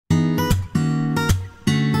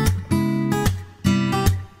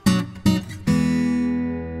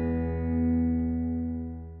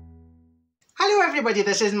everybody,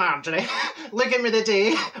 this is Marjorie. Look at me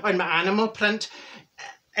today on my animal print.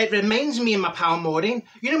 It reminds me of my pal Maureen.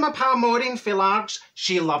 You know my pal Maureen for Largs?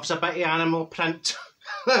 She loves a bit of animal print.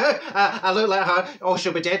 I look like her. Oh,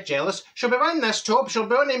 she'll be dead jealous. She'll be wearing this top. She'll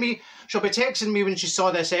be on to me. She'll be texting me when she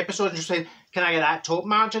saw this episode and she'll say, can I get that top,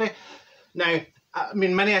 Marjorie? Now, I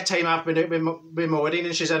mean, many a time I've been out with Maureen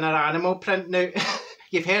and she's in her animal print. Now,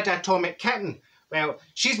 you've heard of Atomic Kitten. Well,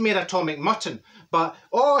 she's made Atomic Mutton, but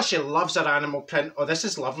oh, she loves her animal print. Oh, this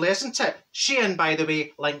is lovely, isn't it? Shein, by the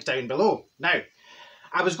way, link down below. Now,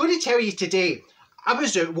 I was going to tell you today, I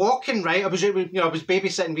was out walking, right? I was out, I was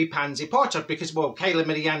babysitting wee Pansy Potter because, well, Kylie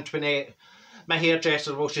Marie Antoinette, my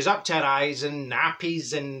hairdresser, well, she's up to her eyes in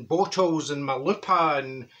nappies and bottles and malupa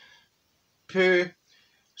and poo.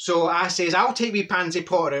 So I says, I'll take wee Pansy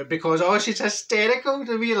Potter out because, oh, she's hysterical,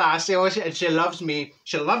 the wee lassie, oh, and she loves me.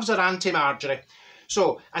 She loves her Auntie Marjorie.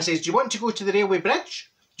 So I says, do you want to go to the railway bridge?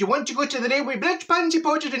 Do you want to go to the railway bridge, Pansy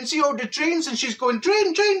Potter, and see all the trains? And she's going,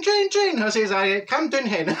 train, train, train, train. I says, come down,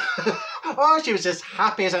 hen. Oh, she was as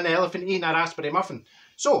happy as an elephant eating a raspberry muffin.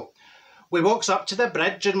 So we walks up to the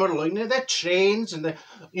bridge and we're looking at the trains and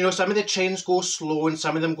some of the trains go slow and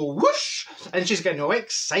some of them go whoosh. And she's getting all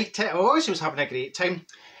excited. Oh, she was having a great time.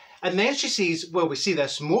 And then she sees, well, we see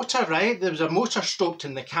this motor, right? There was a motor stopped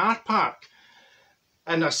in the car park.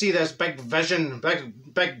 And I see this big vision,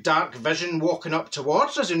 big dark vision walking up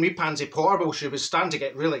towards us. And wee Pansy Potter, well, she was starting to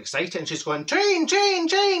get really excited. And she's going, train, train,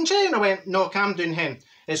 train, train. I went, no, calm down, hen.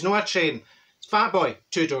 It's not a train. It's Fat Boy,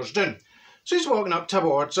 2 doors down. So he's walking up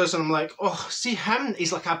towards us. And I'm like, oh, see him?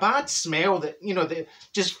 He's like a bad smell that, that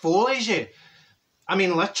just follows you. I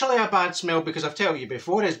mean, literally a bad smell because I've told you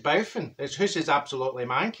before, his bouffing. His house is absolutely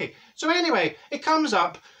manky. So anyway, he comes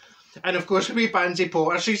up. And of course, wee Pansy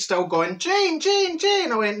Potter, she's still going, train, train, train.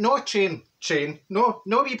 I went, no train, train. No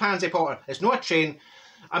wee Pansy Potter. It's not a train.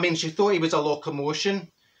 I mean, she thought he was a locomotion. And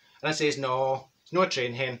I says, no, it's not a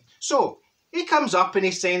train, hen. So he comes up and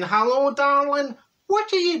he's saying, hello, darling.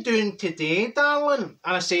 What are you doing today, darling?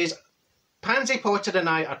 And I says, Pansy Potter and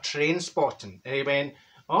I are train spotting. And he went,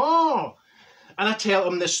 oh. And I tell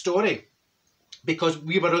him this story because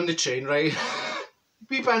we were on the train, right?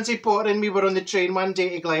 Wee Pansy Potter and we were on the train one day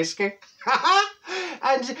to Glasgow.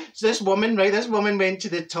 And this woman, right, this woman went to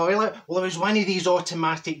the toilet. Well, it was one of these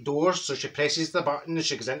automatic doors, so she presses the button and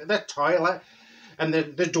she goes into the toilet and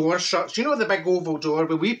the door shuts. You know the big oval door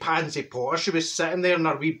with wee Pansy Potter? She was sitting there in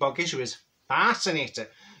her wee buggy. She was fascinated.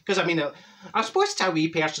 Because, I mean, I suppose to a wee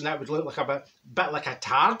person that would look like a bit like a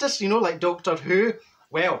TARDIS, like Doctor Who.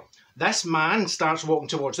 Well, this man starts walking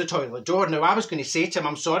towards the toilet door. Now, I was going to say to him,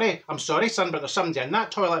 I'm sorry, son, but there's somebody in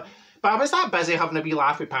that toilet. But I was that busy having a wee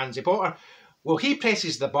laugh with Pansy Potter. Well, he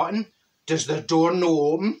presses the button. Does the door no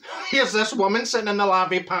open? Here's this woman sitting in the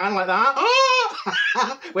lavvy pan like that.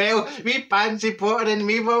 Oh! Well, wee Pansy Potter and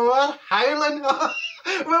me, we were howling.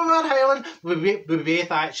 We were howling. We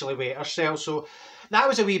both actually wet ourselves. So that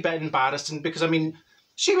was a wee bit embarrassing because, I mean,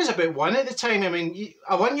 she was about 1 at the time. I mean,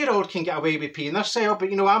 a 1-year-old can get away with peeing herself,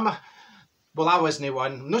 but I wasn't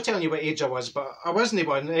 1. I'm not telling you what age I was, but I wasn't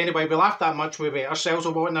 1. Anyway, we laughed that much we wet ourselves.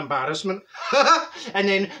 Oh, what an embarrassment. And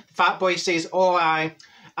then Fat Boy says, oh, I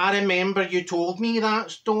remember you told me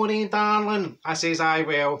that story, darling. I says, aye,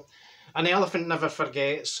 well, an elephant never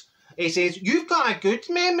forgets. He says, you've got a good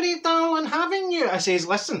memory, darling, haven't you? I says,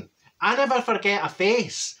 listen, I never forget a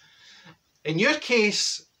face. In your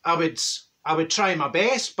case, I would try my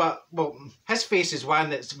best, but, well, his face is one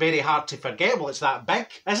that's very hard to forget. Well, it's that big,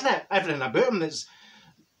 isn't it? Everything about him that's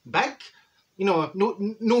big.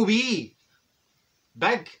 No wee.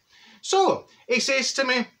 Big. So, he says to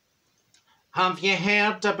me, have you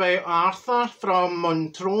heard about Arthur from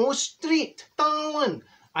Montrose Street, darling?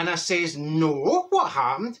 And I says, no, what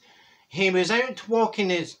happened? He was out walking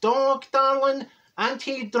his dog, darling, and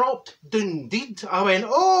he dropped Dundee. I went,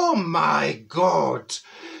 oh my God.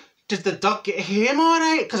 Did the dog get him all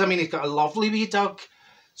right? Because, I mean, he's got a lovely wee dog.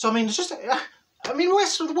 So, I mean, it's just, I mean,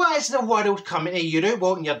 what is the world coming to? You're out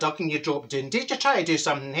walking your dog and you drop Dundee. You try to do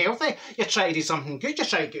something healthy. You try to do something good. You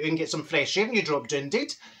try to get out and get some fresh air and you drop Dundee.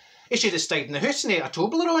 He should have stayed in the house and ate a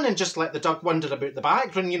Toblerone and just let the dog wander about the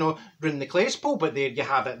back, run the clay pole. But there you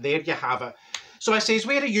have it. There you have it. So I says,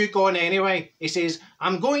 where are you going anyway? He says,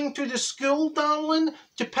 I'm going to the school, darling,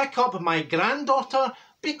 to pick up my granddaughter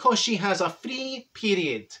because she has a free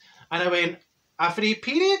period. And I went, a free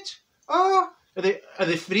period? Oh, are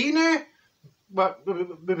they free now? But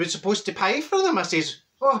we were supposed to pay for them. I says,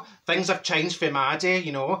 oh, things have changed for my day,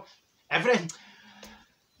 Everything.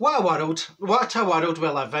 What a world we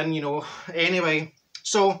live in, Anyway,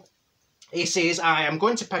 so he says, I'm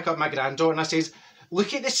going to pick up my granddaughter. And I says,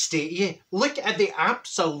 Look at the state of you. Look at the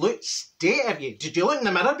absolute state of you. Did you look in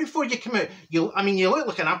the mirror before you came out? You look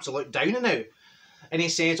like an absolute down and out. And he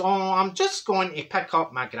says, oh, I'm just going to pick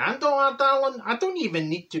up my granddaughter, darling. I don't even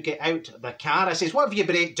need to get out of the car. I says, what if you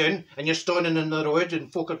break down and you're standing on the road and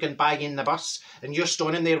folk are going by in the bus and you're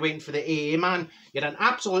standing there waiting for the AA man? You're an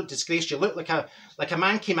absolute disgrace. You look like a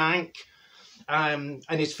manky mank. And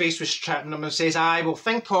his face was tripping him and says, aye, well,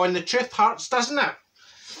 think on. The truth hurts, doesn't it?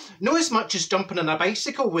 No as much as jumping on a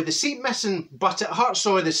bicycle with the seat missing, but it hurts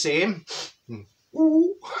all the same.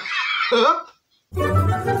 Ooh.